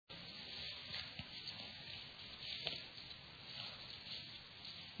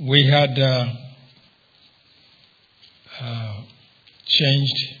we had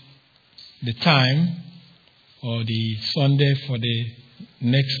changed the time or the Sunday for the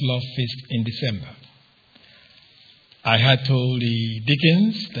next Love Feast in December. I had told the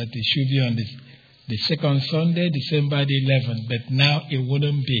deacons that it should be on the second Sunday, December the 11th, but now it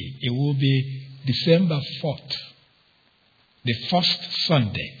wouldn't be. It will be December 4th, the first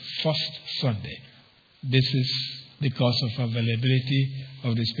Sunday. This is because of availability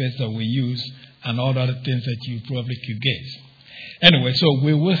of the space that we use and all the other things that you probably could guess. Anyway, so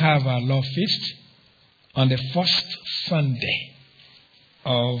we will have our Love Feast on the first Sunday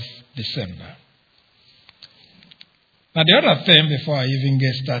of December. Now, the other thing before I even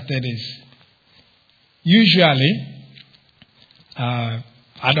get started is usually I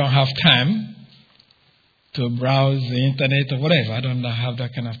don't have time to browse the internet or whatever. I don't have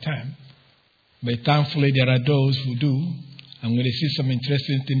that kind of time. But thankfully, there are those who do. And when they see some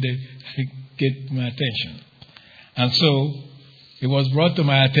interesting thing, they get my attention. And so, it was brought to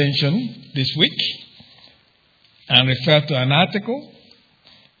my attention this week and referred to an article.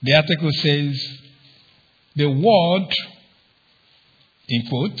 The article says, the word, in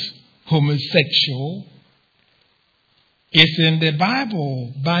quote, homosexual, is in the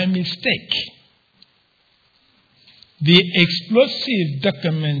Bible by mistake. The explosive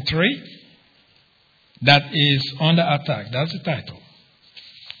documentary that is under attack. That's the title.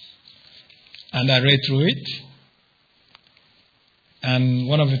 And I read through it. And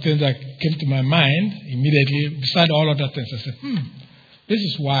one of the things that came to my mind immediately, beside all other things, I said, this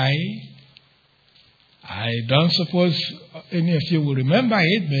is why I don't suppose any of you will remember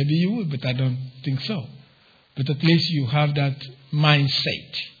it. Maybe you will, but I don't think so. But at least you have that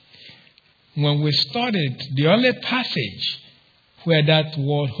mindset. When we studied, the only passage where that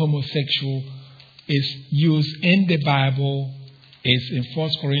word homosexual is used in the Bible is in 1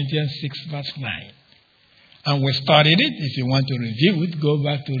 Corinthians 6 verse 9. And we studied it. If you want to review it, go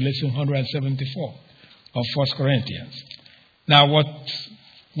back to lesson 174 of 1 Corinthians. Now,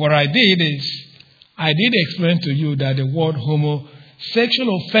 what I did is, I did explain to you that the word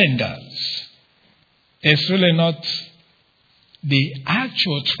homosexual offenders is really not the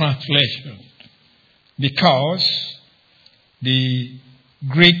actual translation, because the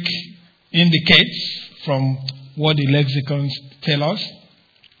Greek indicates from what the lexicons tell us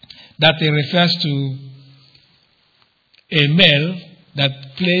that it refers to a male that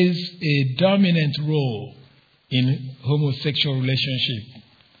plays a dominant role in homosexual relationship,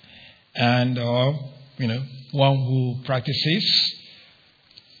 and one who practices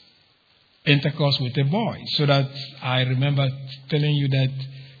intercourse with a boy. So that I remember telling you that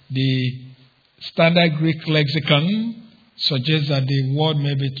the standard Greek lexicon suggests that the word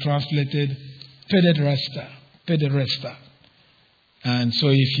may be translated pederasta. And so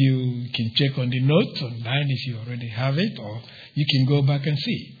if you can check on the notes online if you already have it, or you can go back and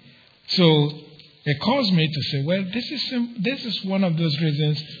see. So it caused me to say, well, this is one of those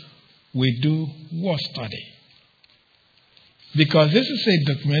reasons we do war study. Because this is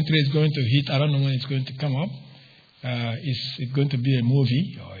a documentary is going to hit, I don't know when it's going to come up. It's going to be a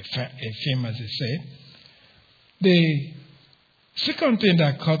movie or a film, as they say. The second thing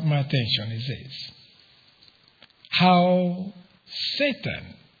that caught my attention is this: how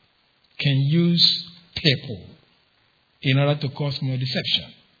Satan can use people in order to cause more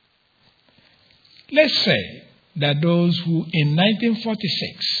deception. Let's say that those who in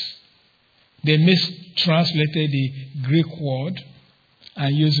 1946 they mistranslated the Greek word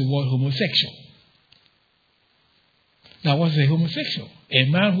and used the word homosexual. Now, what's a homosexual? A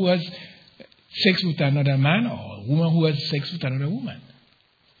man who has sex with another man, or a woman who has sex with another woman.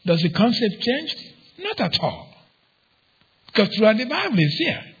 Does the concept change? Not at all. Because throughout the Bible is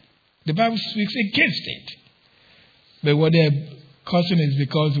here. The Bible speaks against it. But what they're causing is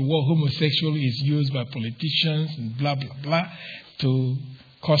because the word homosexual is used by politicians and blah, blah, blah, to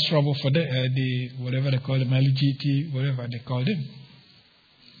cause trouble for the whatever they call them, LGBT, whatever they call them.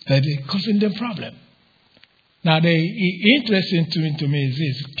 That they're causing them problem. Now, the interesting thing to me is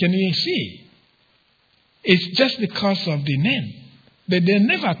this: can you see? It's just because of the name, but they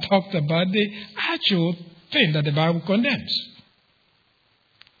never talked about the actual thing that the Bible condemns.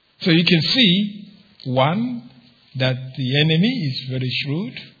 So you can see, one, that the enemy is very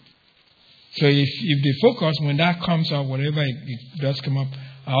shrewd. So if the focus, when that comes up, whatever it does come up,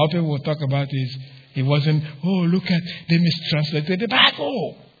 our people will talk about is, it wasn't, oh, look at, they mistranslated the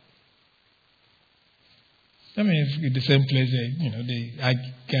Bible. I mean, it's in the same place, they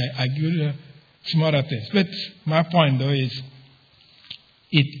argue some other things. But my point, though, is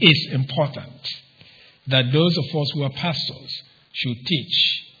it is important that those of us who are pastors should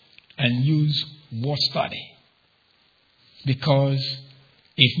teach and use word study. Because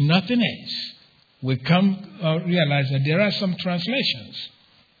if nothing else, we come realize that there are some translations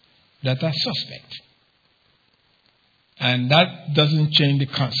that are suspect. And that doesn't change the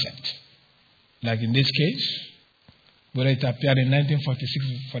concept. Like in this case, whether it appeared in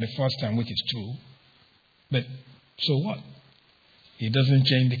 1946 for the first time, which is true, but so what? It doesn't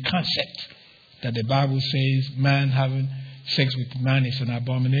change the concept that the Bible says man having sex with man is an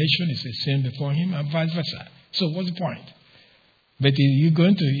abomination, it's a sin before him, and vice versa. So what's the point? But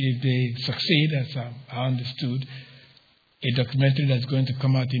if they succeed, as I understood, a documentary that's going to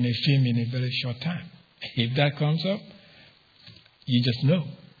come out in a film in a very short time. If that comes up, you just know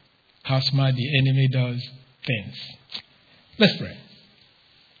how smart the enemy does things. Let's pray.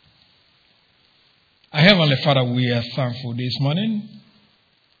 Our Heavenly Father, we are thankful this morning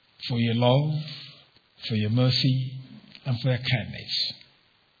for your love, for your mercy, and for your kindness.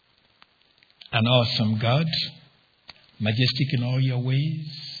 An awesome God, majestic in all your ways.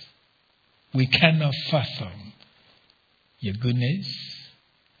 We cannot fathom your goodness,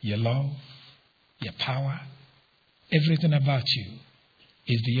 your love, your power. Everything about you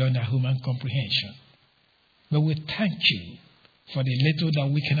is beyond our human comprehension. But we thank you for the little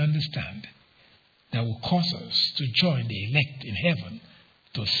that we can understand that will cause us to join the elect in heaven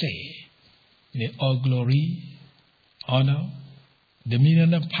to say, may all glory, honor,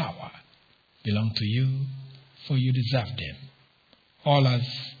 dominion, and power belong to you, for you deserve them. All has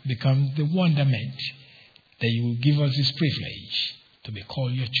become the wonderment that you will give us this privilege to be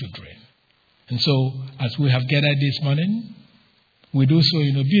called your children. And so, as we have gathered this morning, we do so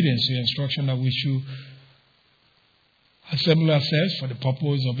in obedience to your instruction that we should assemble ourselves for the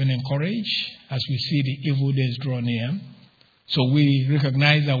purpose of being encouraged as we see the evil days draw near. So we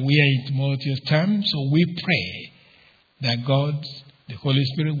recognize that we are in tumultuous times. So we pray that God, the Holy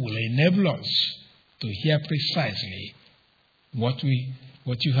Spirit, will enable us to hear precisely what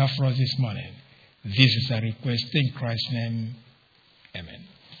you have for us this morning. This is a request in Christ's name. Amen.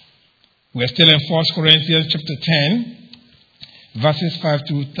 We are still in 1 Corinthians chapter 10, verses 5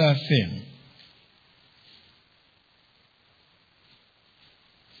 to 13.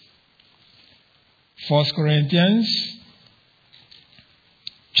 First Corinthians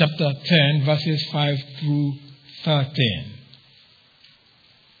chapter 10, verses 5 through 13.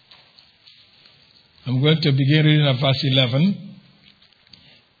 I'm going to begin reading at verse 11.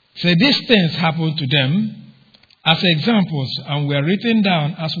 Say, these things happened to them as examples and were written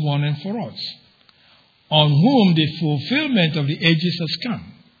down as warning for us, on whom the fulfillment of the ages has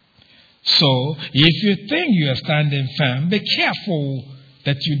come. So, if you think you are standing firm, be careful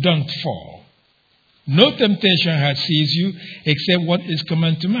that you don't fall. No temptation has seized you except what is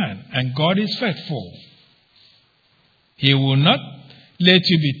common to man, and God is faithful. He will not let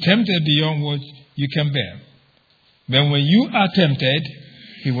you be tempted beyond what you can bear. But when you are tempted,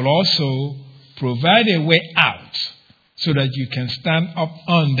 He will also provide a way out so that you can stand up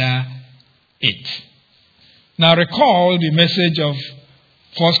under it. Now recall the message of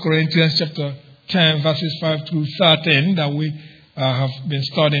 1 Corinthians chapter 10 verses 5 through 13 that we have been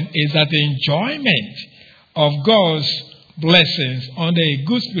studying is that the enjoyment of God's blessings under a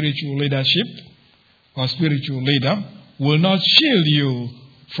good spiritual leadership or spiritual leader will not shield you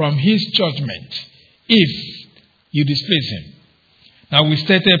from His judgment if you displease Him. Now we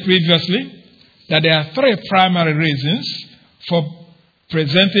stated previously that there are three primary reasons for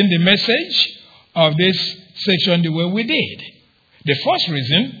presenting the message of this section the way we did. The first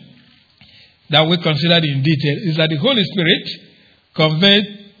reason that we considered in detail is that the Holy Spirit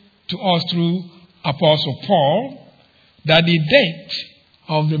conveyed to us through Apostle Paul that the death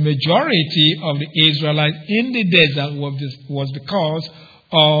of the majority of the Israelites in the desert was because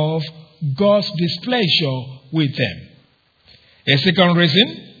of God's displeasure with them. A second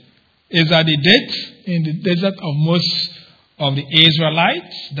reason is that the death in the desert of most of the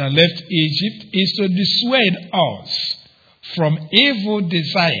Israelites that left Egypt is to dissuade us from evil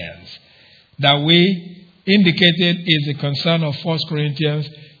desires that we indicated is the concern of 1 Corinthians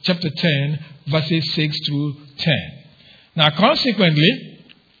chapter 10, verses 6 through 10. Now, consequently,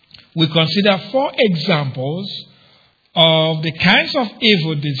 we consider 4 examples of the kinds of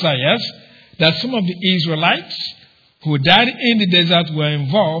evil desires that some of the Israelites who died in the desert were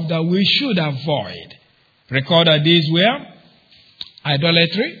involved that we should avoid. Recall that these were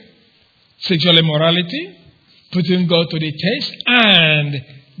idolatry, sexual immorality, putting God to the test, and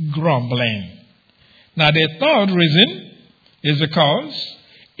grumbling. Now, the third reason is because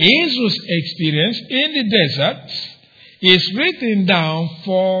Israel's experience in the desert is written down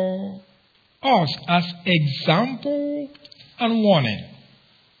for us as example and warning.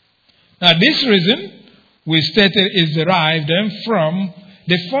 Now, this reason we stated is derived then from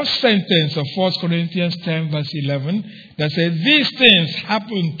the first sentence of 1 Corinthians 10 verse 11 that says, these things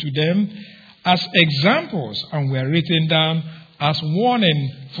happened to them as examples and were written down as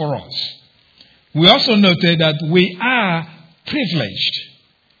warning for us. We also noted that we are privileged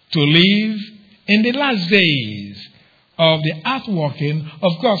to live in the last days of the outworking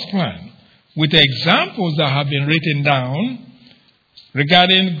of God's plan, with examples that have been written down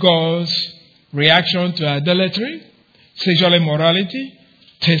regarding God's reaction to idolatry, sexual immorality,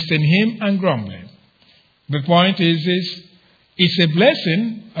 testing Him, and grumbling. The point is it's a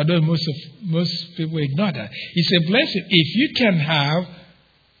blessing, although most people ignore that. It's a blessing if you can have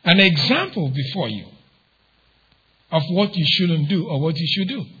an example before you of what you shouldn't do or what you should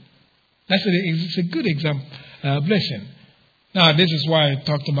do. It's a good example, blessing. Now, this is why I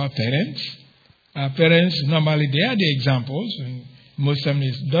talked about parents. Parents, normally, they are the examples. And most times,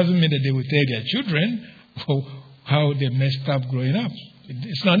 it doesn't mean that they will tell their children how they messed up growing up.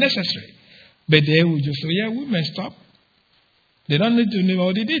 It's not necessary. But they will just say, yeah, we messed up. They don't need to know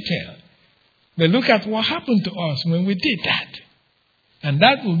all the detail. But look at what happened to us when we did that. And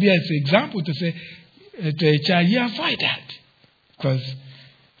that will be as an example to say to a child, you avoid that. Because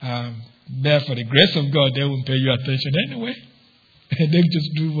there, for the grace of God, they won't pay you attention anyway. They just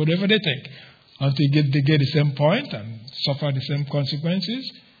do whatever they think until they get the same point and suffer the same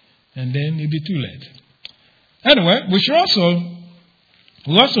consequences. And then it'll be too late. Anyway,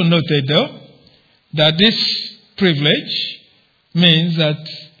 we also noted, though, that this privilege means that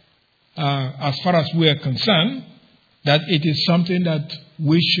as far as we are concerned, that it is something that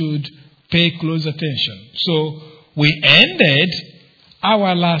we should pay close attention. So we ended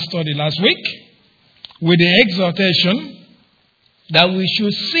our last study last week with the exhortation that we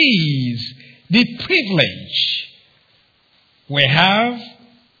should seize the privilege we have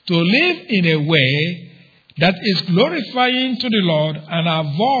to live in a way that is glorifying to the Lord and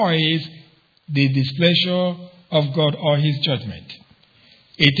avoids the displeasure of God or His judgment.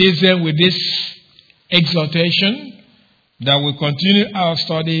 It is then with this exhortation that we continue our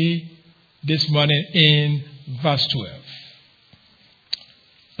study this morning in verse 12.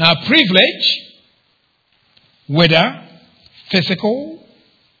 Now, privilege, whether physical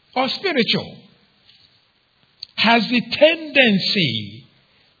or spiritual, has the tendency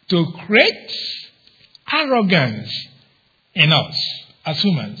to create arrogance in us as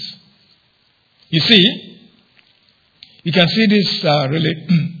humans. You see, you can see this really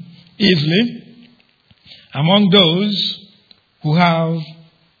easily among those who have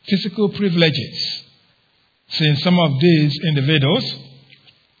physical privileges, since some of these individuals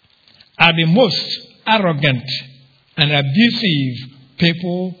are the most arrogant and abusive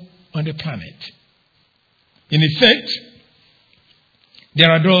people on the planet. In effect,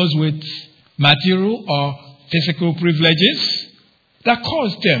 there are those with material or physical privileges that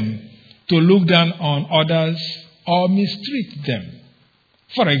cause them to look down on others or mistreat them.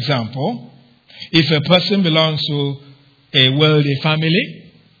 For example, if a person belongs to a wealthy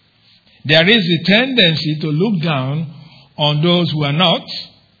family, there is a tendency to look down on those who are not,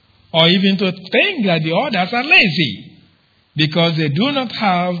 or even to think that the others are lazy because they do not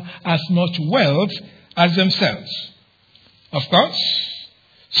have as much wealth as themselves. Of course,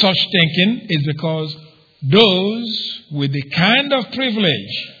 such thinking is because those with the kind of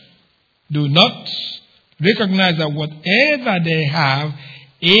privilege do not recognize that whatever they have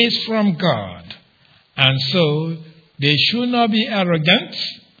is from God. And so they should not be arrogant,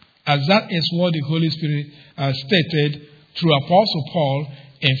 as that is what the Holy Spirit has stated through Apostle Paul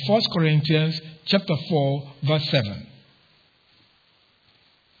in 1 Corinthians chapter 4, verse 7.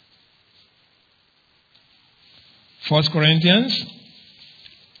 1 Corinthians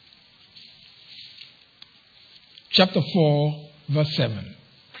chapter 4, verse 7.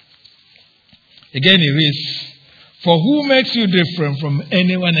 Again, it reads, "For who makes you different from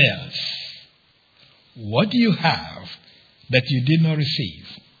anyone else? What do you have that you did not receive?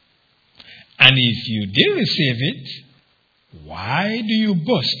 And if you did receive it, why do you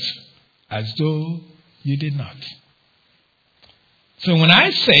boast as though you did not?" So when I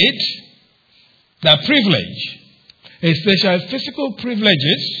said that privilege, especially physical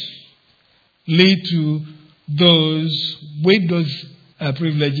privileges, lead to those with those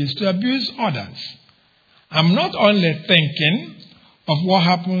privileges to abuse others, I'm not only thinking of what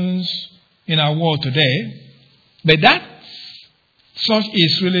happens in our world today, but that such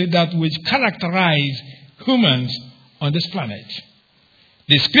is really that which characterizes humans on this planet.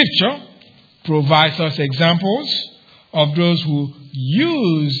 The scripture provides us examples of those who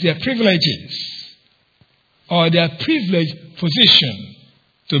use their privileges or their privileged position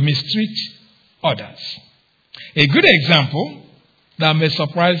to mistreat others. A good example that may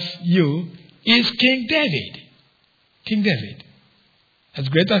surprise you is King David. King David, as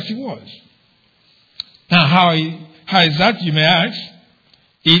great as he was. Now, how is that, you may ask?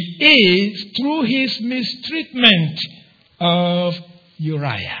 It is through his mistreatment of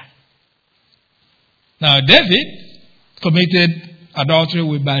Uriah. Now, David committed adultery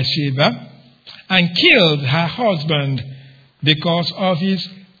with Bathsheba and killed her husband because of his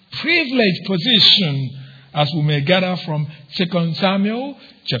privileged position, as we may gather from 2 Samuel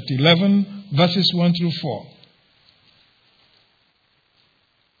chapter 11, verses 1 through 4.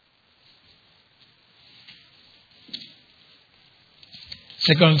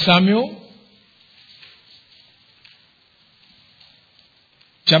 Second Samuel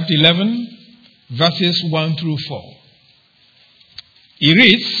chapter 11, verses 1 through 4. He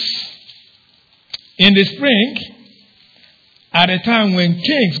reads, "In the spring, at a time when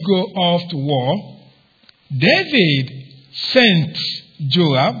kings go off to war, David sent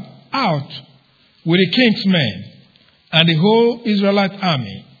Joab out with the king's men and the whole Israelite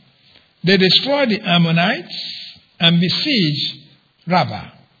army. They destroyed the Ammonites and besieged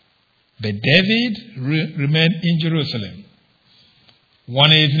Rabbah. But David remained in Jerusalem.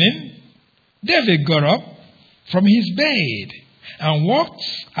 One evening, David got up from his bed and walked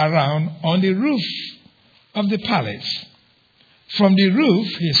around on the roof of the palace. From the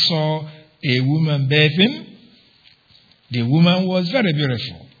roof, he saw a woman bathing. The woman was very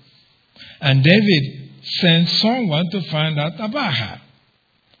beautiful. And David sent someone to find out about her.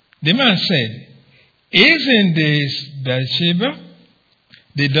 The man said, 'Isn't this Bathsheba,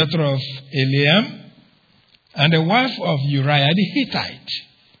 the daughter of Eliam, and the wife of Uriah the Hittite?'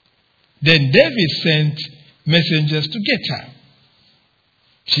 Then David sent messengers to get her.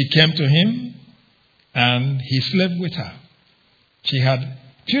 She came to him, and he slept with her. She had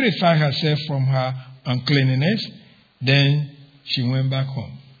purified herself from her uncleanness. Then she went back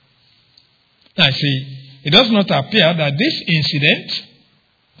home." Now, see, it does not appear that this incident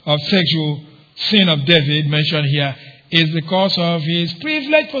of sexual sin of David mentioned here is because of his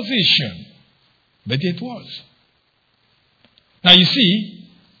privileged position. But it was. Now, you see,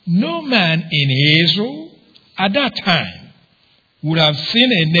 no man in Israel at that time would have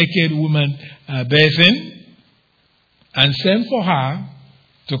seen a naked woman bathing and sent for her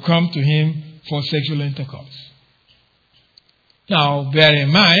to come to him for sexual intercourse. Now, bear in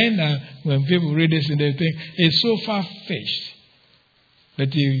mind, when people read this, they think it's so far-fetched. But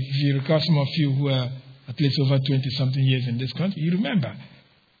if you recall, some of you who are at least over 20-something years in this country, you remember.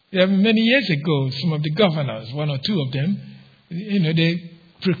 Many years ago, some of the governors, one or two of them, they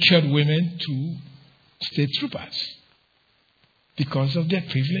procured women to state troopers because of their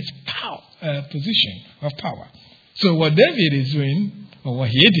privileged position of power. So what David is doing, or what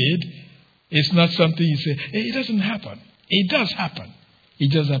he did, is not something you say, hey, it doesn't happen. It does happen.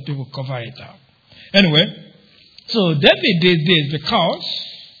 It just that people cover it up. Anyway, so David did this because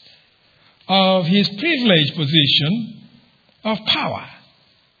of his privileged position of power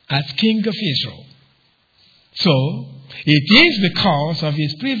as king of Israel. So, it is because of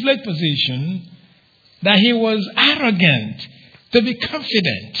his privileged position that he was arrogant to be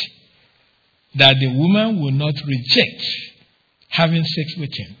confident that the woman would not reject having sex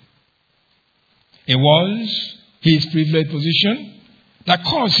with him. It was his privileged position that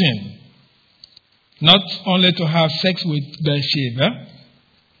caused him not only to have sex with Bathsheba,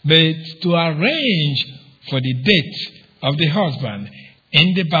 but to arrange for the death of the husband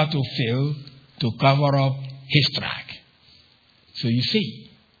in the battlefield to cover up his track. So you see,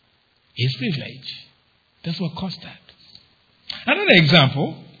 his privilege. That's what caused that. Another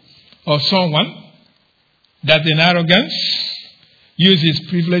example of someone that in arrogance used his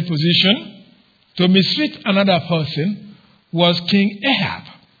privileged position to mistreat another person was King Ahab.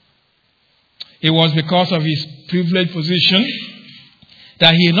 It was because of his privileged position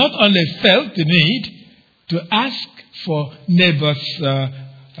that he not only felt the need to ask for Naboth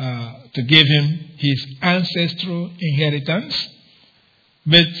to give him his ancestral inheritance,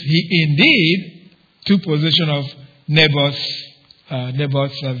 but he indeed took possession of Naboth's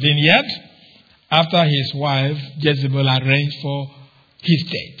vineyard after his wife Jezebel arranged for his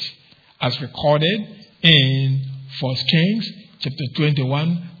death, as recorded in 1 Kings chapter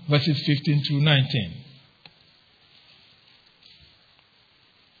 21, verses 15 through 19.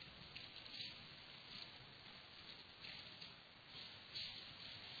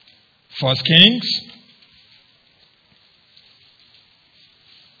 First Kings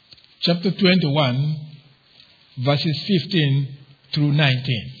chapter 21, verses 15 through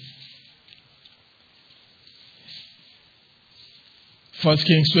 19. 1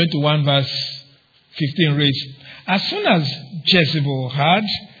 Kings 21 verse 15 reads, as soon as Jezebel heard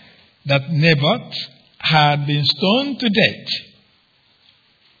that Naboth had been stoned to death,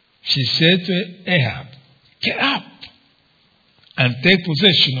 she said to Ahab, get up and take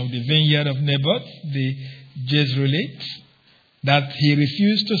possession of the vineyard of Naboth the Jezreelite, that he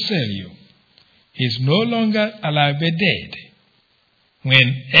refused to sell you. He is no longer alive but dead.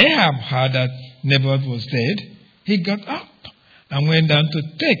 When Ahab heard that Naboth was dead, he got up and went down to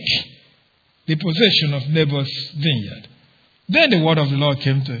take the possession of Naboth's vineyard. Then the word of the Lord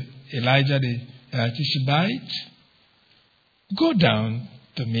came to Elijah the Tishbite, go down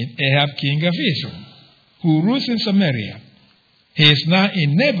to meet Ahab, king of Israel, who rules in Samaria. He is now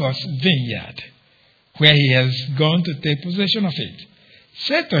in Naboth's vineyard, where he has gone to take possession of it.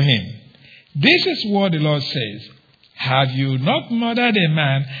 Say to him, this is what the Lord says, have you not murdered a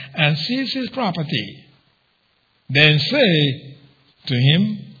man and seized his property? Then say to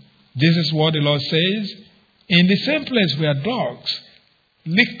him, this is what the Lord says, in the same place where dogs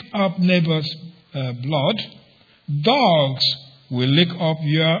licked up Naboth's blood, dogs will lick up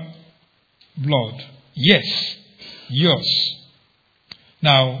your blood. Yes, yours.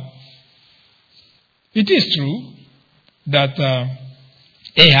 Now, it is true that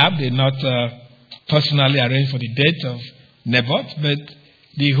Ahab did not personally arrange for the death of Naboth, but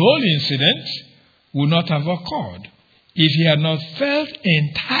the whole incident would not have occurred if he had not felt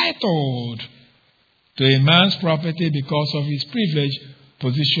entitled to a man's property because of his privileged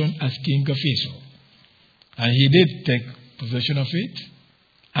position as king of Israel. And he did take possession of it.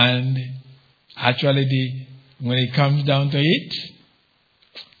 And actually, when it comes down to it,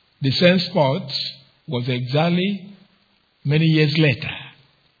 the same spot was exactly many years later,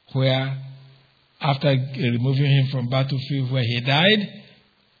 where after removing him from battlefield where he died,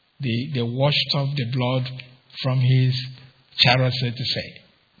 they washed off the blood from his chariot, so to say.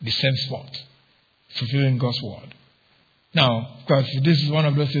 The same spot, fulfilling God's word. Now, because this is one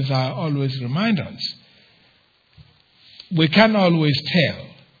of those things I always remind us. We can't always tell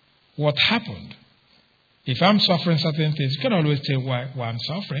what happened. If I'm suffering certain things, you can't always tell why I'm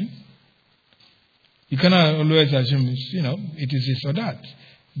suffering. You cannot always assume, it is this or that.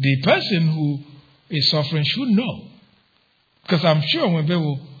 The person who is suffering should know. Because I'm sure when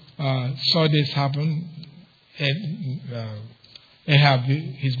people saw this happen, Ahab,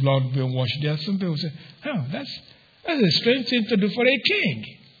 his blood being washed, there are some people who say, oh, that's a strange thing to do for a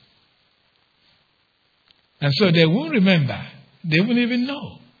king. And so they won't remember. They won't even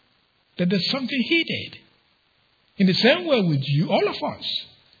know that there's something he did. In the same way with you, all of us.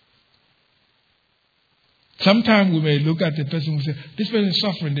 Sometimes we may look at the person and say, this person is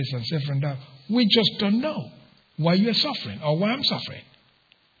suffering this and suffering that. We just don't know why you're suffering or why I'm suffering.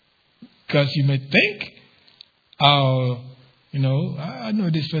 Because you may think, I know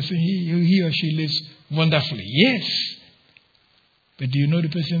this person, he or she lives wonderfully. Yes. But do you know the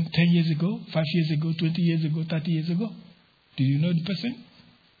person 10 years ago, 5 years ago, 20 years ago, 30 years ago? Do you know the person?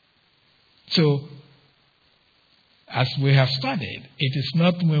 So, as we have studied, it is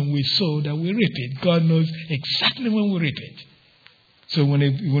not when we sow that we reap it. God knows exactly when we reap it. So when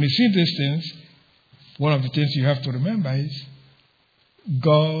you see these things, one of the things you have to remember is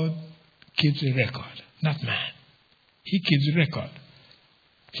God keeps a record, not man. He keeps a record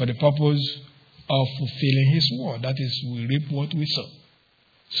for the purpose of fulfilling his word. That is, we reap what we sow.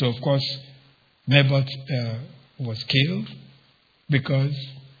 So, of course, Naboth was killed because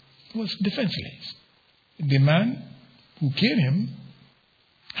he was defenseless. The man who killed him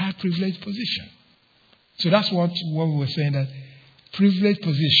had privileged position. So that's what we were saying, that privileged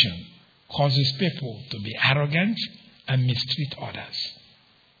position causes people to be arrogant and mistreat others.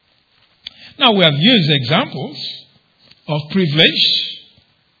 Now, we have used examples of privilege,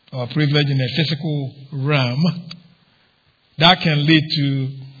 or privilege in a physical realm, that can lead to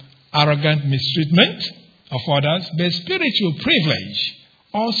arrogant mistreatment of others, but spiritual privilege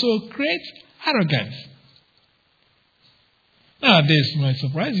also creates arrogance. Now, this might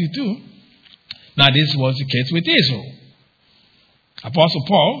surprise you too. Now, this was the case with Israel. Apostle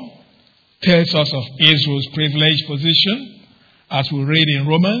Paul tells us of Israel's privileged position as we read in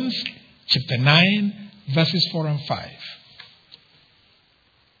Romans chapter 9, verses 4 and 5.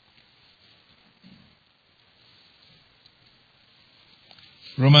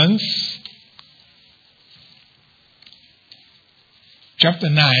 Romans chapter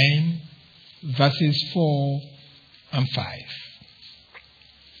 9, verses 4 and 5.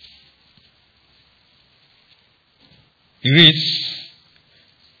 It reads,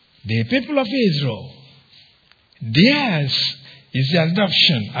 the people of Israel, theirs is the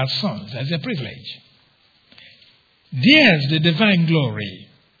adoption as sons, as a privilege. Theirs the divine glory,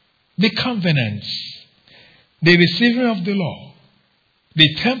 the covenants, the receiving of the law,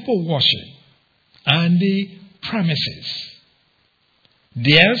 the temple worship, and the promises.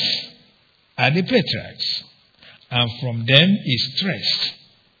 Theirs are the patriarchs, and from them is traced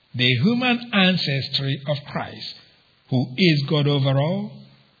the human ancestry of Christ, who is God over all,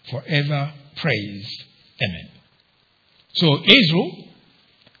 forever praised. Amen. So Israel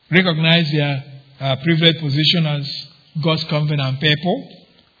recognized their privileged position as God's covenant people.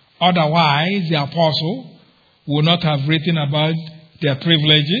 Otherwise, the apostle would not have written about their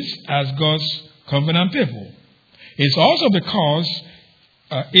privileges as God's covenant people. It's also because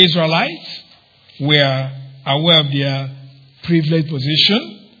Israelites were aware of their privileged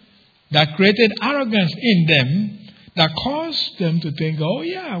position that created arrogance in them that caused them to think, oh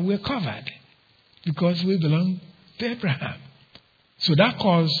yeah, we're covered because we belong to Abraham. So that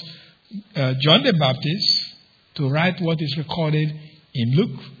caused John the Baptist to write what is recorded in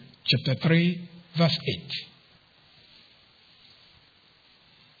Luke chapter 3, verse 8.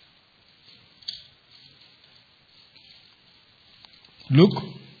 Luke,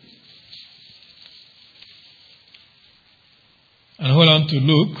 and hold on to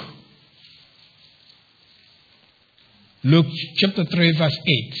Luke. Luke chapter 3, verse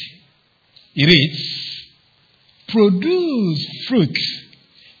 8. It reads, produce fruit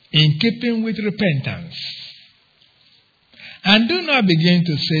in keeping with repentance. And do not begin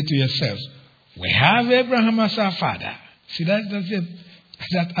to say to yourselves, we have Abraham as our father. See, that's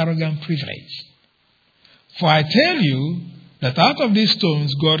that arrogant privilege. For I tell you that out of these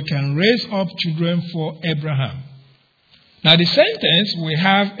stones God can raise up children for Abraham. Now the sentence, we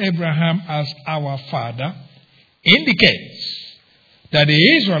have Abraham as our father, indicates that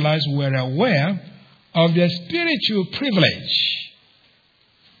the Israelites were aware of their spiritual privilege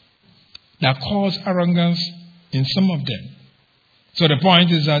that caused arrogance in some of them. So the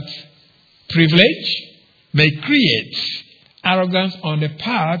point is that privilege may create arrogance on the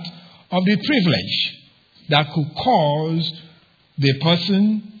part of the privileged that could cause the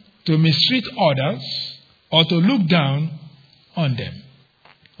person to mistreat others or to look down on them.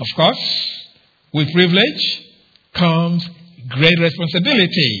 Of course, with privilege comes great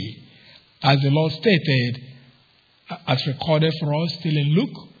responsibility, as the Lord stated, as recorded for us still in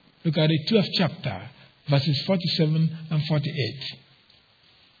Luke. Look at the 12th chapter, verses 47 and 48.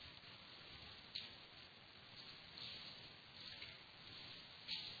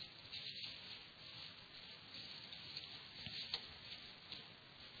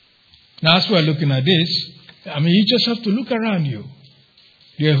 Now, as we're looking at this, you just have to look around you.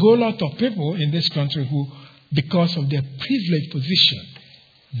 There are a whole lot of people in this country who, because of their privileged position,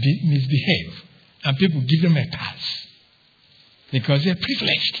 misbehave. And people give them a pass. Because they're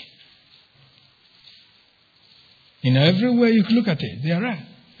privileged. Everywhere you look at it, there are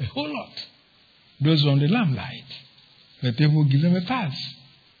a whole lot. Those on the limelight. But people give them a pass.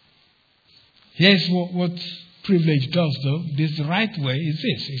 Here's what privilege does, though. This right way is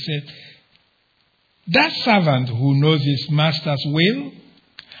this. He said, that servant who knows his master's will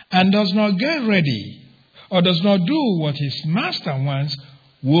and does not get ready or does not do what his master wants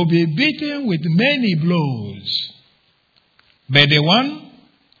will be beaten with many blows. But the one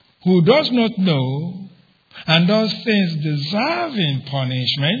who does not know and does things deserving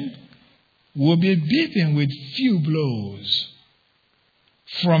punishment will be beaten with few blows.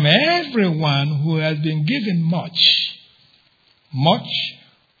 From everyone who has been given much, much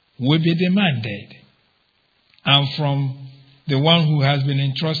will be demanded. And from the one who has been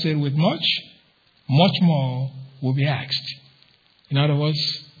entrusted with much, much more will be asked. In other words,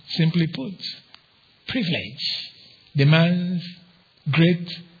 simply put, privilege demands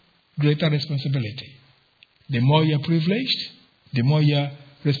greater responsibility. The more you're privileged, the more your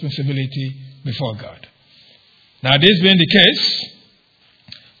responsibility before God. Now, this being the case,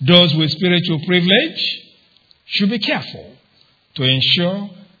 those with spiritual privilege should be careful to ensure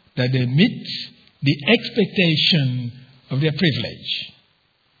that they meet the expectation of their privilege.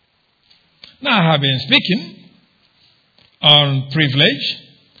 Now, I have been speaking on privilege,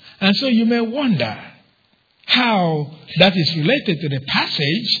 and so you may wonder how that is related to the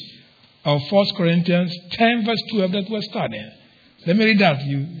passage of 1 Corinthians 10 verse 12 that we're studying. Let me read that to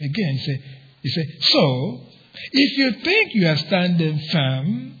you again. He said, so, if you think you are standing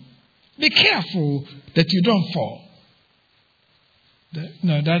firm, be careful that you don't fall.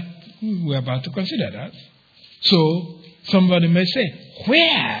 That we're about to consider that. So, somebody may say,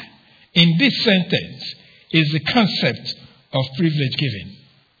 where in this sentence is the concept of privilege given?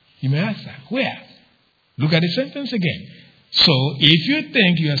 You may ask that. Where? Look at the sentence again. So, if you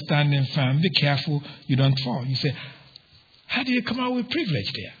think you are standing firm, be careful you don't fall. You say, How do you come out with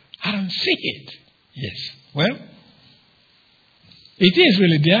privilege there? I don't see it. Yes. Well, it is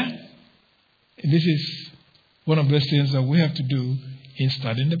really there. This is one of those things that we have to do in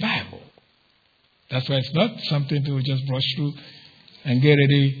studying the Bible. That's why it's not something to just brush through and get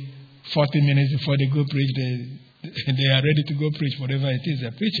ready 40 minutes before they go preach. They are ready to go preach whatever it is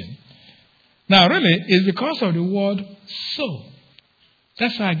they're preaching. Now, really, it's because of the word so.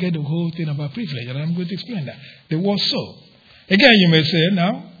 That's how I get the whole thing about privilege, and I'm going to explain that. The word so. Again, you may say,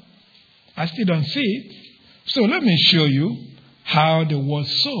 now, I still don't see it. So let me show you how the word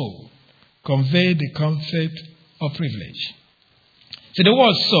so conveys the concept of privilege. So the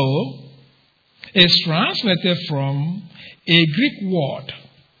word so is translated from a Greek word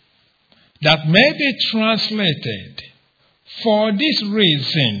that may be translated for this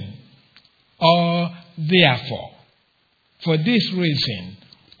reason or therefore. For this reason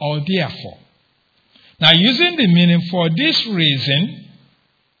or therefore. Now, using the meaning for this reason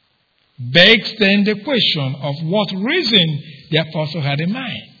begs then the question of what reason the apostle had in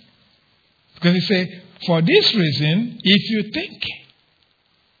mind. Because he said, for this reason, if you think.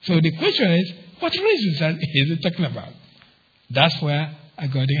 So the question is, what reasons is he talking about? That's where I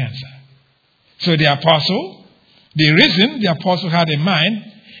got the answer. So the reason the apostle had in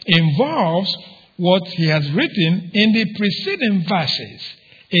mind involves what he has written in the preceding verses,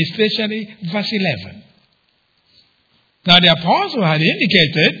 especially verse 11. Now the apostle had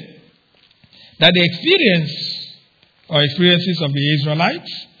indicated that the experiences of the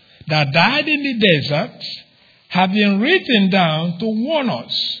Israelites that died in the desert have been written down to warn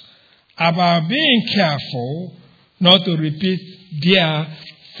us about being careful not to repeat their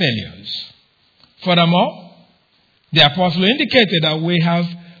failures. Furthermore, the apostle indicated that we have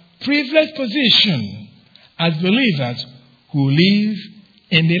privileged position as believers who live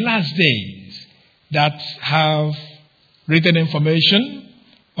in the last days that have written information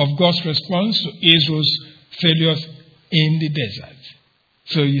of God's response to Israel's failures in the desert.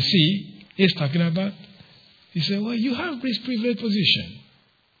 So you see, he's talking about, he said, well, you have this privileged position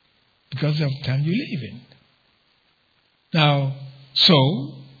because of the time you live in. Now,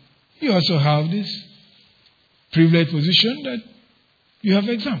 so you also have this privileged position that you have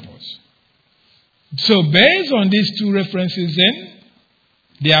examples. So based on these two references then,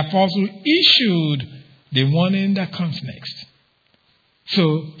 the apostle issued the warning that comes next.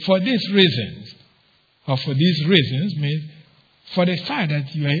 So for these reasons, means for the fact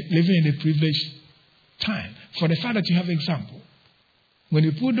that you are living in a privileged time, for the fact that you have example. When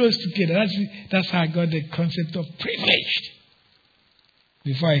you put those together, that's how I got the concept of privileged.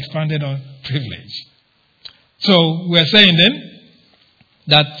 Before I expanded on privilege. So we're saying then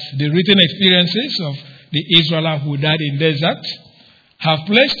that the written experiences of the Israelites who died in desert have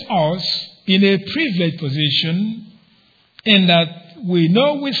placed us in a privileged position in that we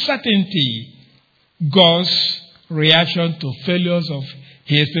know with certainty God's reaction to failures of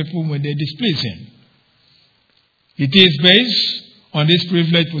his people when they displease him. It is based on this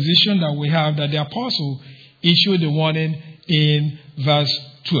privileged position that we have that the apostle issued the warning in verse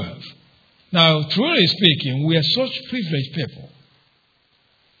 12. Now, truly speaking, we are such privileged people.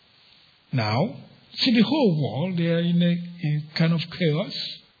 Now, see the whole world, they are in a kind of chaos.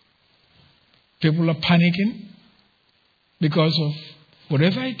 People are panicking because of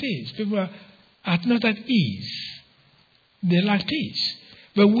whatever it is. People are not at ease. They lack peace.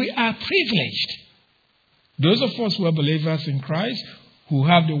 But we are privileged. Those of us who are believers in Christ, who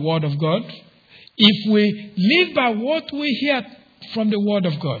have the Word of God, if we live by what we hear from the Word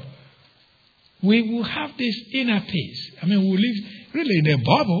of God, we will have this inner peace. I mean, we live really in a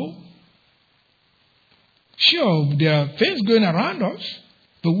bubble. Sure, there are things going around us,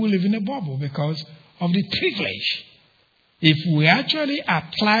 but we live in a bubble because of the privilege. If we actually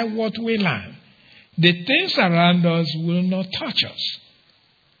apply what we learn, the things around us will not touch us.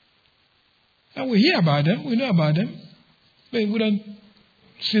 And we hear about them, we know about them, but we don't,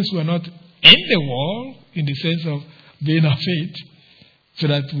 since we're not in the world, in the sense of being of faith, so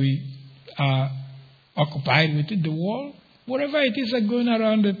that we are occupied within the world, whatever it is that's going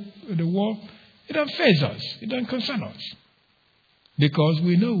around the world, it don't faze us, it don't concern us. Because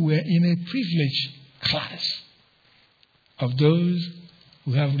we know we're in a privileged class of those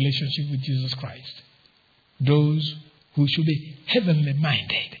who have relationship with Jesus Christ. Those who should be heavenly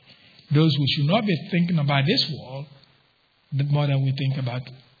minded. Those who should not be thinking about this world, but more than we think about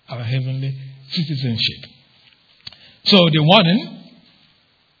our heavenly citizenship. So the warning,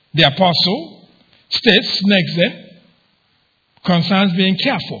 the apostle states next then, concerns being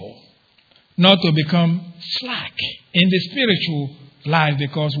careful not to become slack in the spiritual life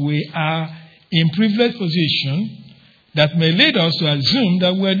because we are in privileged position that may lead us to assume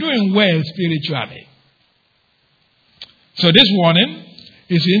that we're doing well spiritually. So this warning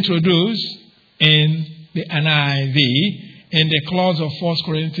is introduced in the NIV in the clause of 1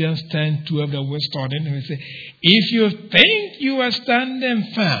 Corinthians 10:12 that we're studying. And we say, if you think you are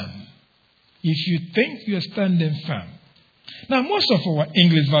standing firm, if you think you are standing firm. Now, most of our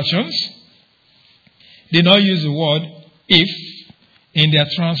English versions did not use the word if in their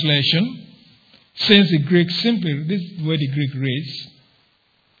translation, since the Greek simply, this is where the Greek reads,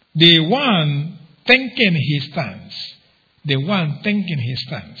 the one thinking he stands. The one thinking he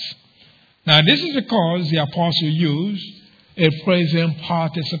stands. Now, this is because the apostle used a present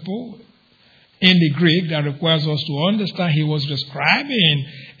participle in the Greek that requires us to understand he was describing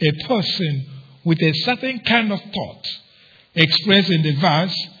a person with a certain kind of thought expressed in the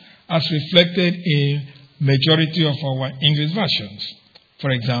verse as reflected in majority of our English versions. For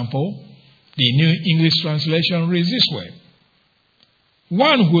example, the New English Translation reads this way.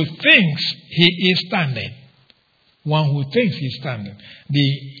 One who thinks he is standing. One who thinks he is standing.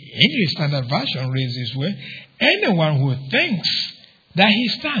 The English Standard Version reads this way. Anyone who thinks that he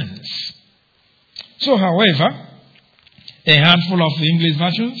stands. So, however, a handful of English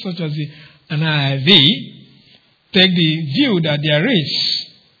versions, such as the NIV, take the view that there is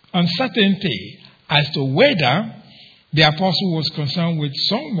uncertainty as to whether the apostle was concerned with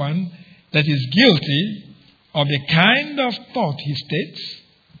someone that is guilty of the kind of thought he states.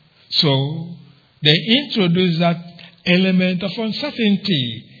 So, they introduce that element of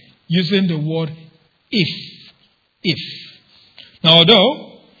uncertainty using the word if. Now,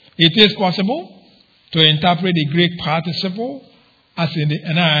 although it is possible to interpret the Greek participle as in the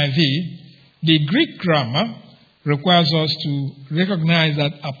NIV, the Greek grammar requires us to recognize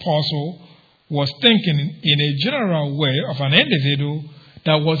that apostle was thinking in a general way of an individual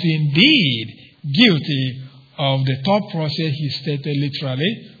that was indeed guilty of the thought process he stated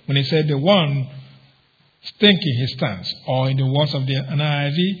literally when he said the one thinking he stands. Or in the words of the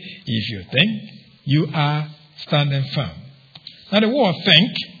NIV, if you think, you are standing firm. Now the word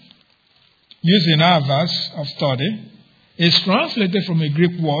think, used in our verse of study, is translated from a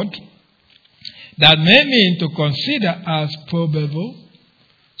Greek word that may mean to consider as probable.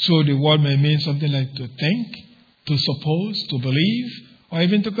 So the word may mean something like to think, to suppose, to believe, or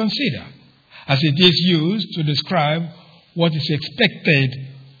even to consider, as it is used to describe what is expected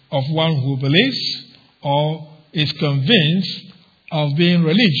of one who believes or is convinced of being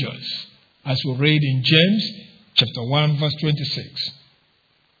religious, as we read in James chapter 1, verse 26.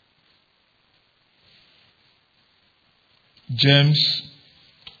 James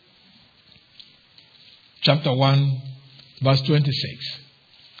chapter 1, verse 26.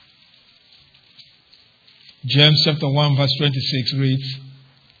 James chapter 1, verse 26 reads,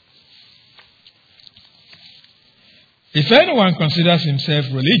 if anyone considers himself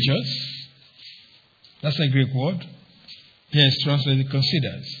religious, that's a Greek word, here it's translated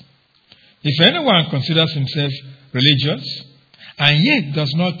considers. If anyone considers himself religious and yet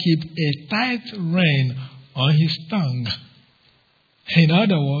does not keep a tight rein on his tongue, in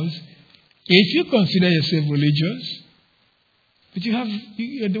other words, if you consider yourself religious, but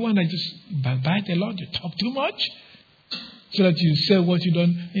you're the one that just bite a lot, you talk too much, so that you say what you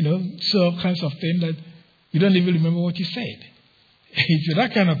don't, say all kinds of things that you don't even remember what you said. If you're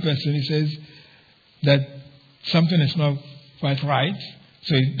that kind of person, he says that something is not quite right.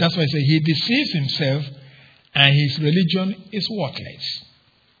 So that's why I say he deceives himself and his religion is worthless.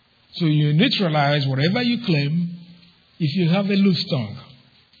 So you neutralize whatever you claim if you have a loose tongue.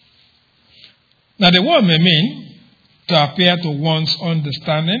 Now the word may mean to appear to one's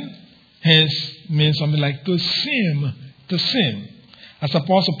understanding, hence means something like to seem. As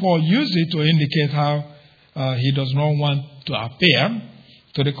Apostle Paul used it to indicate how he does not want to appear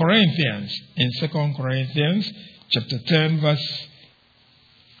to the Corinthians in 2 Corinthians chapter 10 verse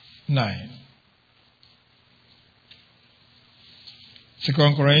 9. 2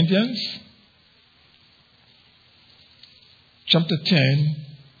 Corinthians chapter 10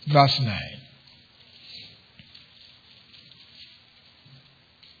 verse 9.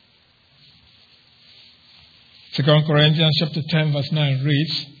 Second Corinthians chapter 10 verse 9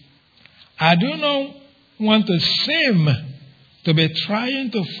 reads, I do not want to seem to be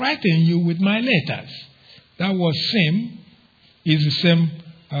trying to frighten you with my letters. That word seem is the same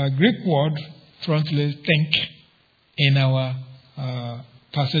Greek word translated think in our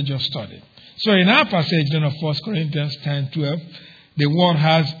passage of study. So in our passage then of 1 Corinthians 10:12, the word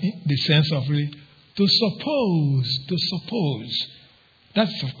has the sense of really to suppose.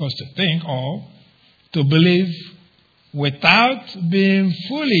 That's of course to think or to believe without being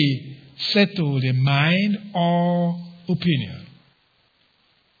fully settled in mind or opinion.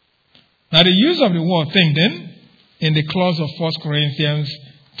 Now, the use of the word think then, in the clause of 1 Corinthians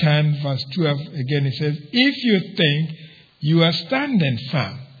 10 verse 12, again it says, if you think you are standing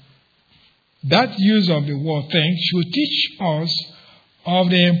firm. That use of the word think should teach us of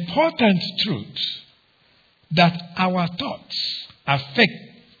the important truth that our thoughts affect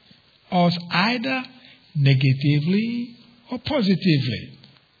us either negatively or positively,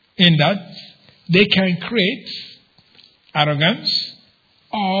 in that they can create arrogance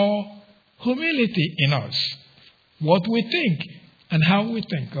or humility in us. What we think and how we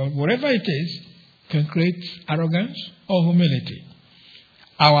think, or whatever it is, can create arrogance or humility.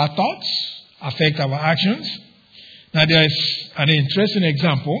 Our thoughts affect our actions. Now there is an interesting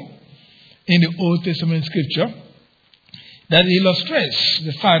example in the Old Testament scripture that illustrates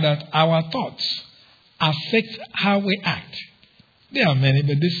the fact that our thoughts affect how we act. There are many,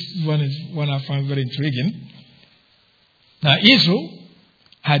 but this one is one I find very intriguing. Now Israel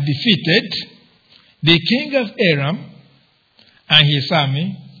had defeated the king of Aram and his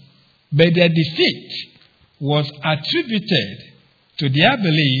army, but their defeat was attributed to their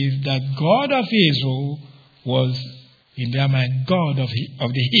belief that God of Israel was, in their mind, God of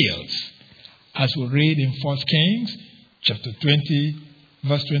the hills, as we read in 1 Kings chapter 20,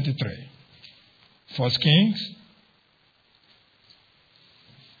 verse 23. 1 Kings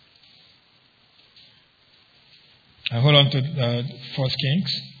hold on to 1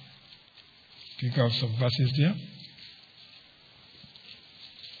 Kings. Pick up some verses there.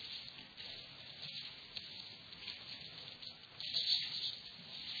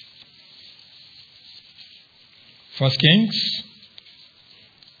 First Kings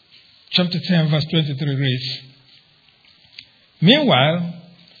chapter 10 verse 23 reads, meanwhile,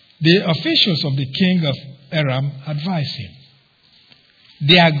 the officials of the king of Aram advised him,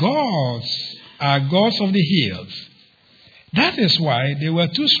 their gods are gods of the hills. That is why they were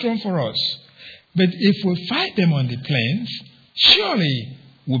too strong for us. But if we fight them on the plains, surely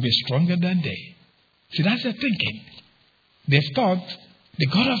we'll be stronger than they. See, that's their thinking. They've thought the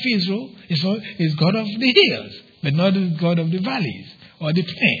God of Israel is God of the hills, but not the God of the valleys or the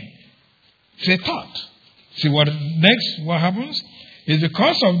plain. It's a thought. See what happens is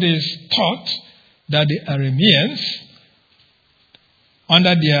because of this thought that the Arameans,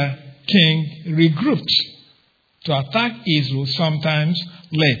 under their king, regrouped to attack Israel sometimes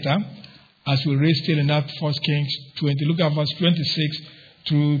later, as we read still in that 1 Kings 20. Look at verse 26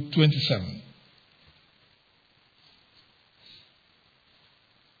 through 27.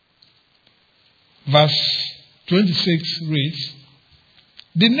 Verse 26 reads,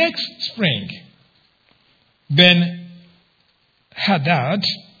 the next spring, Ben-Hadad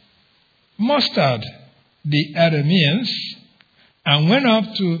mustered the Arameans and went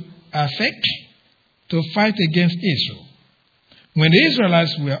up to Aphek to fight against Israel. When the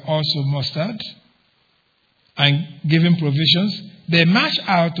Israelites were also mustered and given provisions, they marched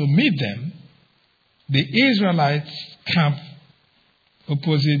out to meet them. The Israelites camped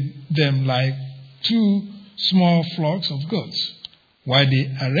opposite them like two small flocks of goats, while the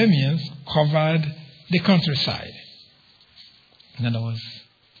Arameans covered the countryside. In other words,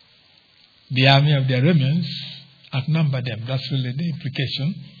 the army of the Arameans outnumbered them. That's really the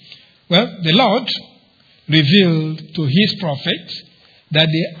implication. Well, the Lord revealed to his prophet that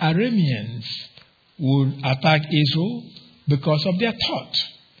the Arameans would attack Israel because of their thought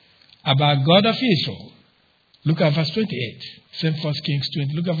about God of Israel. Look at verse 28. Same 1 Kings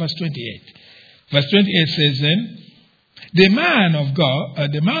 20. Look at verse 28. Verse 28 says then, the man of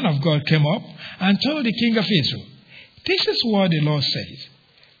God came up and told the king of Israel, this is what the Lord says,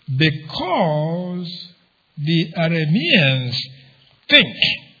 because the Arameans think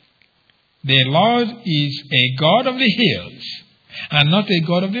the Lord is a God of the hills and not a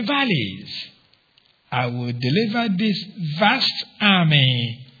God of the valleys, I will deliver this vast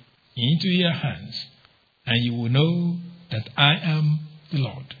army into your hands, and you will know that I am the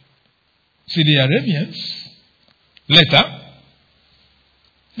Lord. See, the Arameans,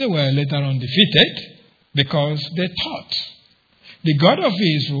 they were later on defeated because they thought the God of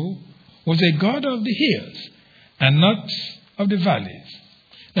Israel was a God of the hills and not of the valleys.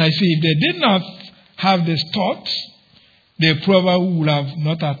 Now, you see, if they did not have this thought, they probably would have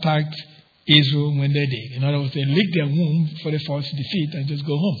not attacked Israel when they did. In other words, they licked their wound for the first defeat and just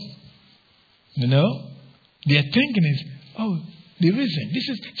go home. You know? Their thinking is, the reason.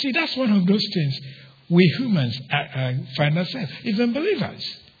 That's one of those things we humans find ourselves, even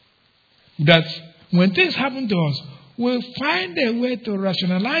believers. That when things happen to us, we'll find a way to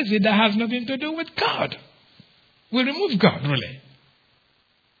rationalize it that has nothing to do with God. We remove God, really.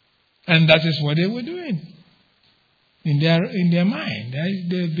 And that is what they were doing. in their mind.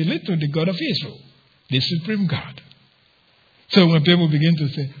 They belittle the God of Israel, the supreme God. So when people begin to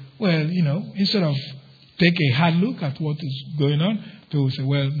say, well, instead of take a hard look at what is going on, people say,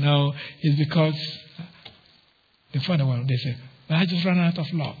 well, no, it's because the further one, they say, well, I just ran out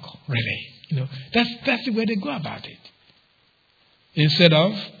of luck, really. That's the way they go about it. Instead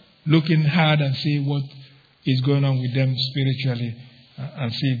of looking hard and see what is going on with them spiritually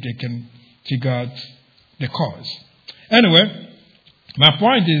and see if they can figure out the cause. Anyway, my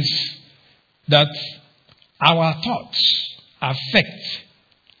point is that our thoughts affect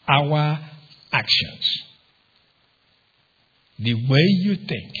our actions. The way you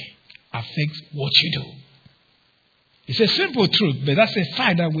think affects what you do. It's a simple truth, but that's a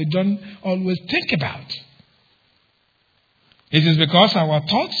fact that we don't always think about. It is because our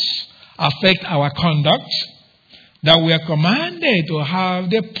thoughts affect our conduct that we are commanded to have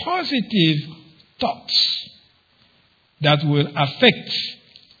the positive thoughts that will affect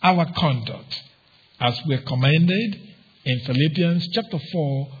our conduct, as we are commanded in Philippians chapter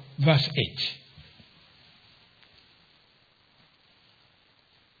 4, verse 8.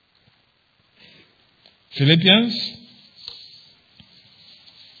 Philippians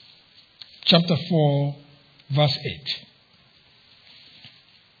chapter 4, verse 8.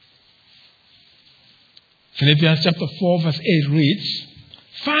 Philippians chapter 4, verse 8 reads,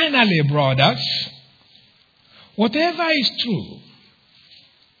 "Finally, brothers, whatever is true,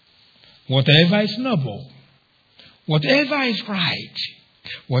 whatever is noble, whatever is right,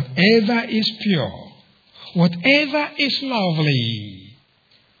 whatever is pure, whatever is lovely,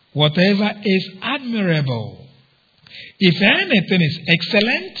 whatever is admirable, if anything is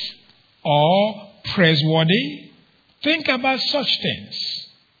excellent or praiseworthy, think about such things."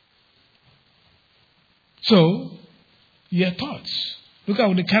 So, your thoughts. Look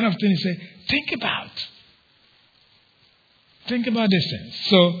at the kind of things you say, think about. Think about these things.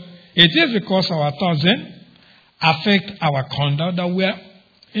 So, it is because our thoughts then affect our conduct that we are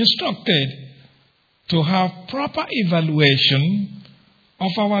instructed to have proper evaluation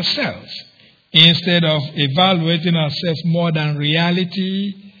of ourselves instead of evaluating ourselves more than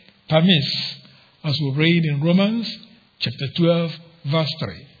reality permits, as we read in Romans chapter 12, verse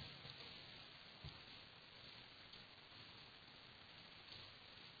 3.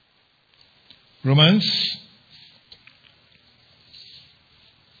 Romans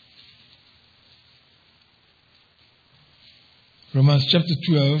chapter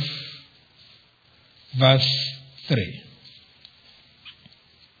 12, verse 3.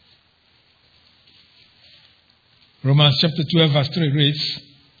 Romans chapter 12, verse 3 reads,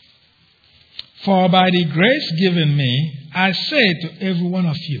 "For by the grace given me, I say to every one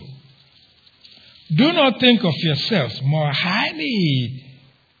of you, do not think of yourselves more highly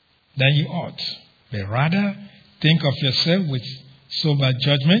than you ought, but rather think of yourself with sober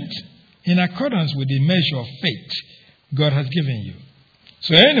judgment in accordance with the measure of faith God has given you."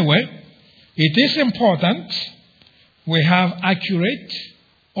 So anyway, it is important we have accurate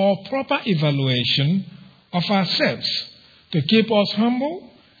or proper evaluation of ourselves to keep us humble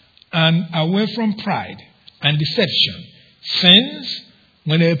and away from pride and deception. Since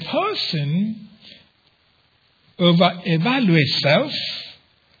when a person over-evaluates self,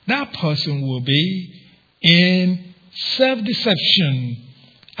 that person will be in self-deception,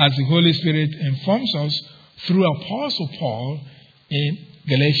 as the Holy Spirit informs us through Apostle Paul in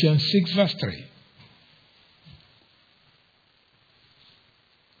Galatians 6, verse 3.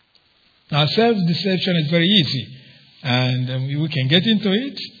 Now, self-deception is very easy, and we can get into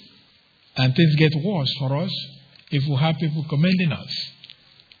it, and things get worse for us if we have people commending us.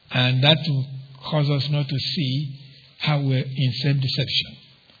 And that will cause us not to see how we're in self-deception.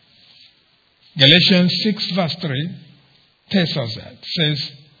 Galatians 6, verse 3 tells us that. It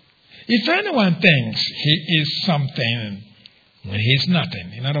says, "If anyone thinks he is something when he is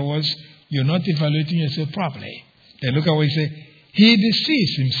nothing," in other words, you're not evaluating yourself properly. Then look at what he says, "he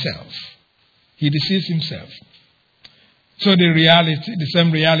deceives himself." He deceives himself. So the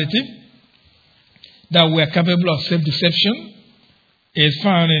same reality that we are capable of self-deception is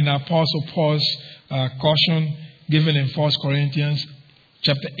found in Apostle Paul's caution given in 1 Corinthians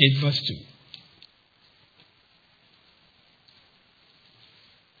chapter 8, verse 2.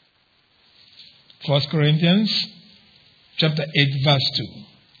 1 Corinthians chapter 8, verse 2.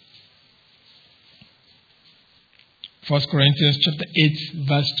 1 Corinthians chapter 8,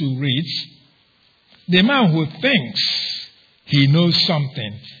 verse 2 reads, "The man who thinks he knows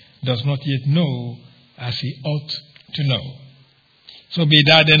something does not yet know as he ought to know. So be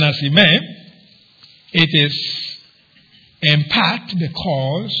that then as he may, it is in part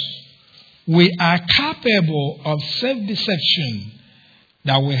because we are capable of self-deception,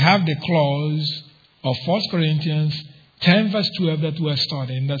 that we have the clause of 1 Corinthians 10 verse 12 that we're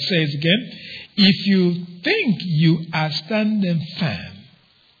studying, that says again, if you think you are standing firm.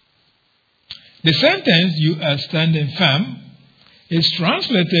 The sentence, you are standing firm, is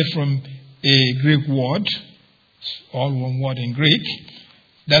translated from a Greek word, all one word in Greek,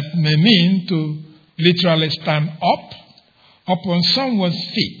 that may mean to literally stand up upon someone's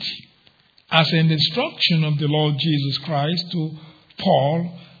feet, as an instruction of the Lord Jesus Christ to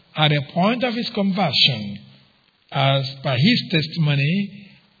Paul at the point of his conversion, as by his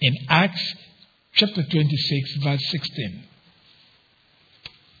testimony in Acts chapter 26, verse 16.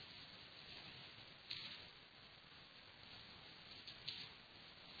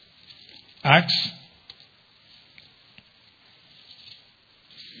 Acts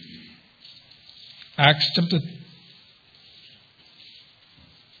chapter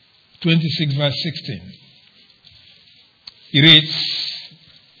 26, verse 16. It reads,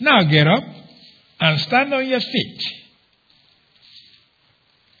 now get up and stand on your feet.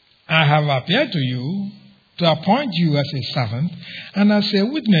 I have appeared to you to appoint you as a servant and as a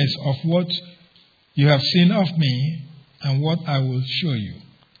witness of what you have seen of me and what I will show you.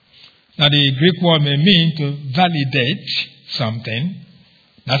 Now the Greek word may mean to validate something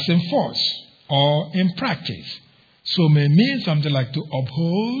that's in force or in practice. So may mean something like to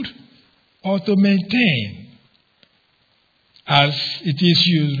uphold or to maintain, as it is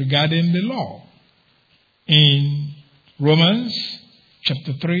used regarding the law in Romans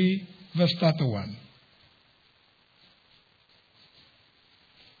chapter 3, verse 31.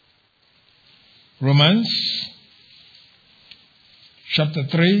 Romans chapter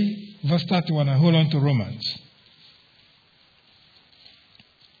 3, verse 31. I hold on to Romans.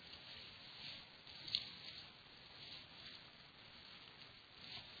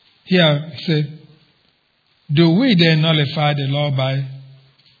 Here it said, do we then nullify the law by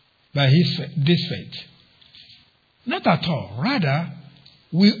this faith? Not at all. Rather,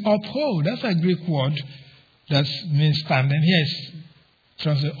 we uphold. That's a Greek word that means standing. Here it's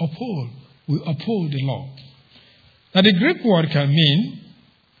translated uphold. We uphold the law. Now the Greek word can mean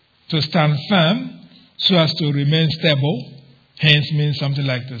to stand firm so as to remain stable. Hence means something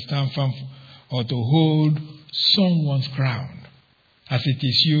like to stand firm or to hold someone's ground, as it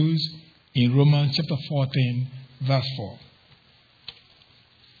is used in Romans chapter 14, verse 4.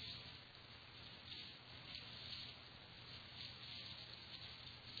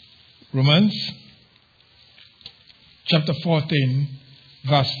 Romans chapter 14,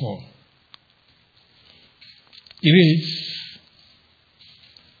 verse 4. It reads,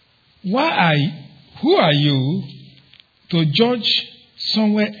 who are you to judge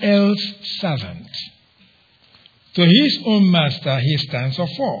someone else's servant? To his own master he stands or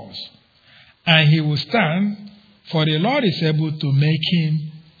falls, and he will stand, for the Lord is able to make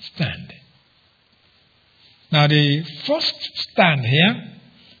him stand. Now the first stand here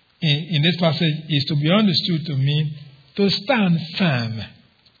in this passage is to be understood to mean to stand firm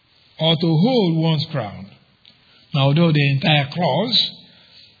or to hold one's ground. Now, although the entire clause,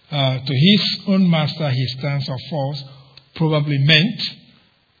 to his own master he stands or falls, probably meant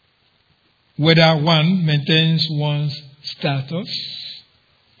whether one maintains one's status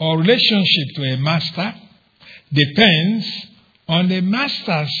or relationship to a master depends on the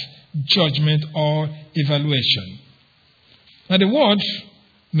master's judgment or evaluation. Now, the word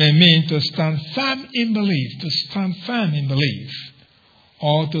may mean to stand firm in belief,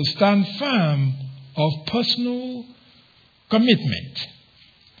 or to stand firm of personal commitment,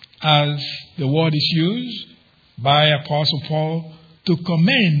 as the word is used by Apostle Paul to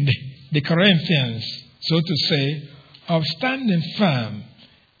commend the Corinthians, so to say, of standing firm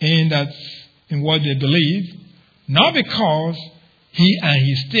in what they believe, not because he and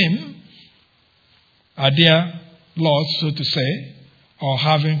his team are their lords, so to say, or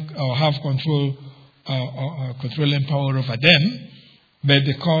have control or controlling power over them, but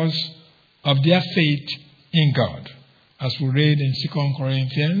because of their faith in God, as we read in 2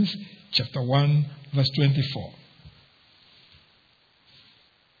 Corinthians chapter 1, verse 24.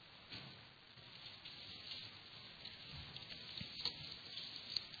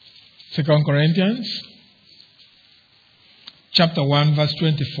 Second Corinthians chapter 1, verse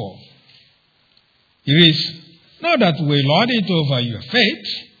 24. It is not that we lord it over your faith,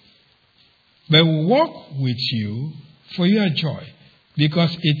 but we walk with you for your joy,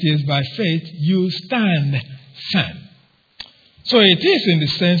 because it is by faith you stand firm. So it is in the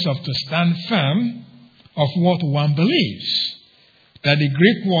sense of to stand firm of what one believes that the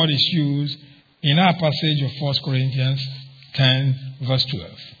Greek word is used in our passage of 1 Corinthians 10, verse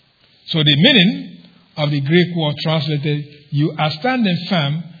 12. So the meaning of the Greek word translated, you are standing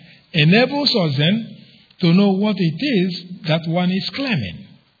firm, enables us then to know what it is that one is claiming.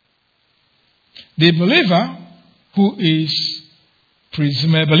 The believer who is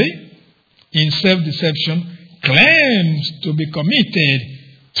presumably in self-deception claims to be committed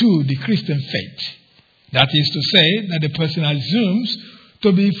to the Christian faith. That is to say that the person assumes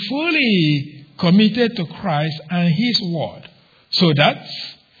to be fully committed to Christ and His word, so that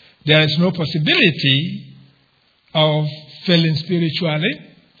there is no possibility of failing spiritually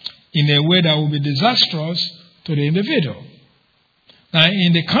in a way that will be disastrous to the individual. Now,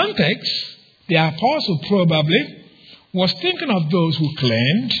 in the context, the apostle probably was thinking of those who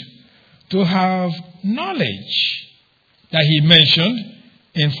claimed to have knowledge that he mentioned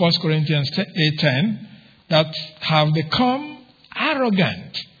in 1 Corinthians 8:10, that have become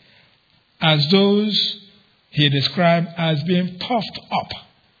arrogant as those he described as being puffed up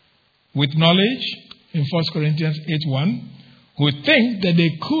with knowledge in 1 Corinthians 8:1, who think that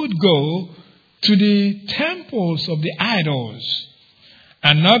they could go to the temples of the idols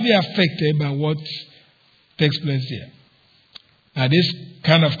and not be affected by what takes place there. Now, this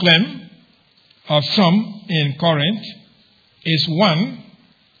kind of claim of some in Corinth is one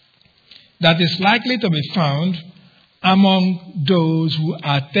that is likely to be found among those who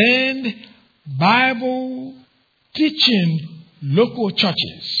attend Bible teaching local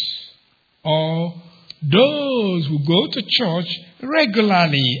churches, or those who go to church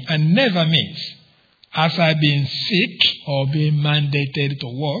regularly and never miss, as I've been sick or being mandated to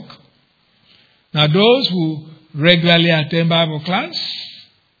work. Now, those who regularly attend Bible class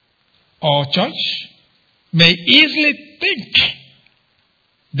or church may easily think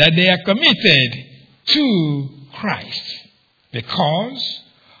that they are committed to Christ because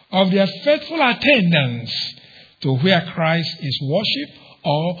of their faithful attendance to where Christ is worshipped,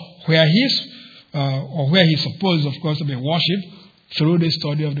 or where he's supposed, of course, to be worshipped through the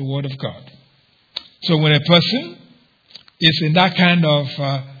study of the Word of God. So when a person is in that kind of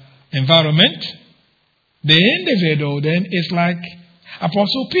environment, the individual then is like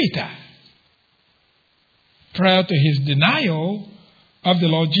Apostle Peter prior to his denial of the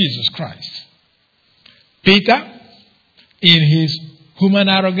Lord Jesus Christ. Peter, in his human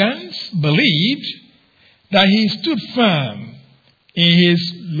arrogance, believed that he stood firm in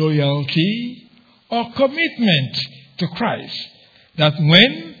his loyalty or commitment to Christ, that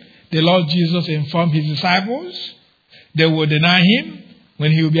when the Lord Jesus informed his disciples they would deny him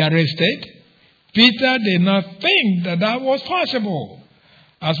when he would be arrested, Peter did not think that that was possible,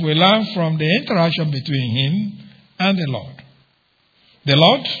 as we learn from the interaction between him and the Lord. The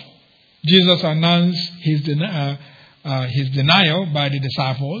Lord Jesus announced his denial by the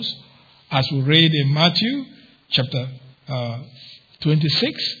disciples, as we read in Matthew chapter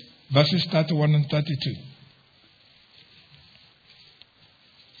 26, verses 31 and 32.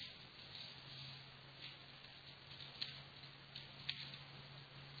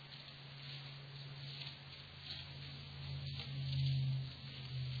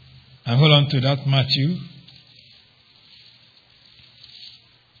 And hold on to that, Matthew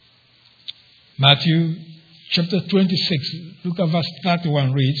chapter 26, look at verse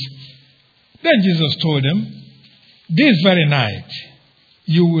 31 reads, Then Jesus told them, This very night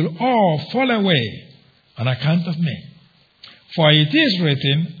you will all fall away on account of me. For it is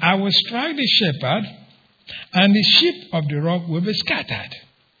written, I will strike the shepherd, and the sheep of the rock will be scattered.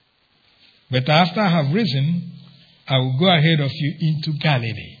 But after I have risen, I will go ahead of you into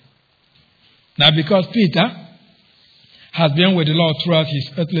Galilee. Now, because Peter has been with the Lord throughout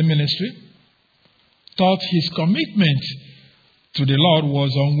his earthly ministry, thought his commitment to the Lord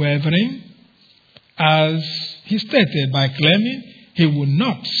was unwavering, as he stated by claiming he would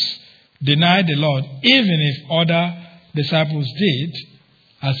not deny the Lord even if other disciples did.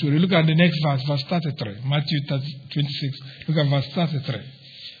 As we look at the next verse, verse 33, Matthew 26, look at verse 33.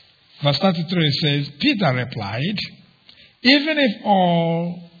 Verse 33 says, Peter replied, Even if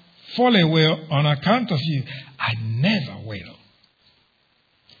all fall away on account of you, I never will.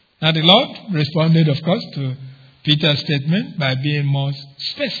 Now the Lord responded, of course, to Peter's statement by being more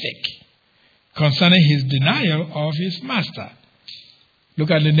specific concerning his denial of his master.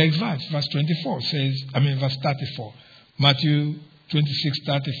 Look at the next verse. Verse 34 says, verse 34. Matthew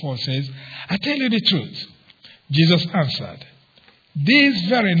 26:34 says, I tell you the truth. Jesus answered, This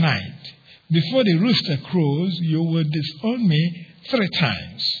very night, before the rooster crows, you will disown me 3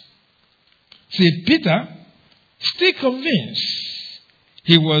 times. See, Peter, still convinced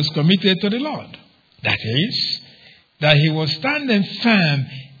he was committed to the Lord. That is, that he was standing firm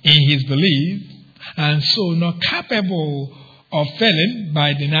in his belief, and so not capable of failing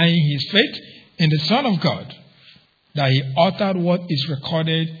by denying his faith in the Son of God, that he uttered what is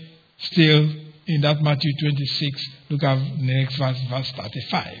recorded still in that Matthew 26. Look at the next verse, verse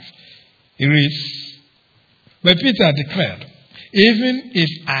 35. It reads, but Peter declared, even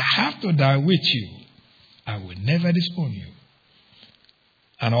if I have to die with you, I will never disown you.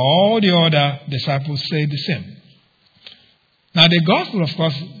 And all the other disciples said the same. Now the gospel, of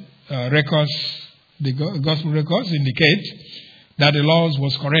course, gospel records indicate that the Lord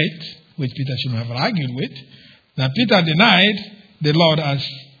was correct, which Peter shouldn't have argued with. Now Peter denied the Lord as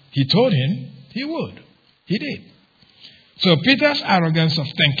he told him he would. He did. So Peter's arrogance of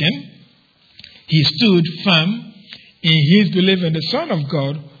thinking he stood firm in his belief in the Son of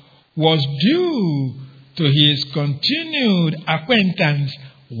God was due to his continued acquaintance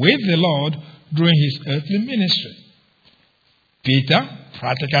with the Lord during his earthly ministry. Peter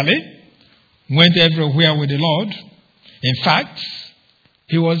practically went everywhere with the Lord. In fact,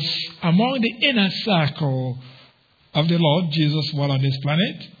 he was among the inner circle of the Lord Jesus while on this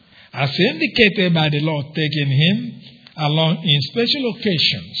planet, as indicated by the Lord taking him along in special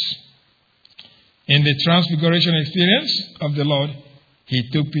occasions. In the transfiguration experience of the Lord, he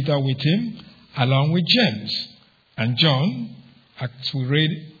took Peter with him along with James and John, as we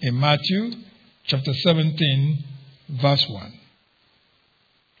read in Matthew chapter 17, verse 1.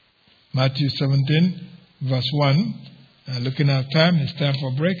 Matthew 17, verse 1. Looking at time, it's time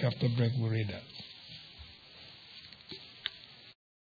for break. After break, we'll read that.